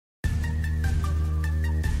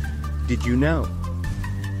Did you know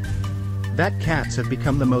that cats have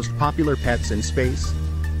become the most popular pets in space?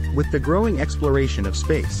 With the growing exploration of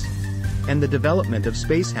space and the development of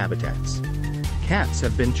space habitats, cats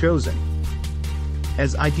have been chosen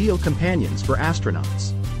as ideal companions for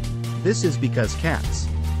astronauts. This is because cats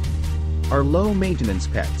are low-maintenance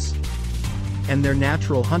pets, and their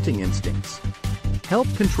natural hunting instincts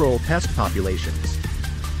help control pest populations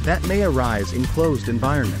that may arise in closed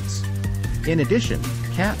environments. In addition,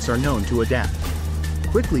 cats are known to adapt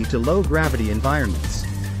quickly to low-gravity environments,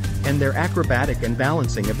 and their acrobatic and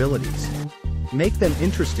balancing abilities make them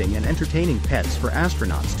interesting and entertaining pets for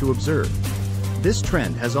astronauts to observe. This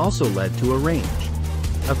trend has also led to a range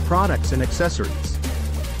of products and accessories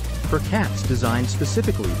for cats designed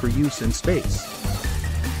specifically for use in space.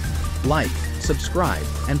 Like, subscribe,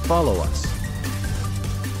 and follow us.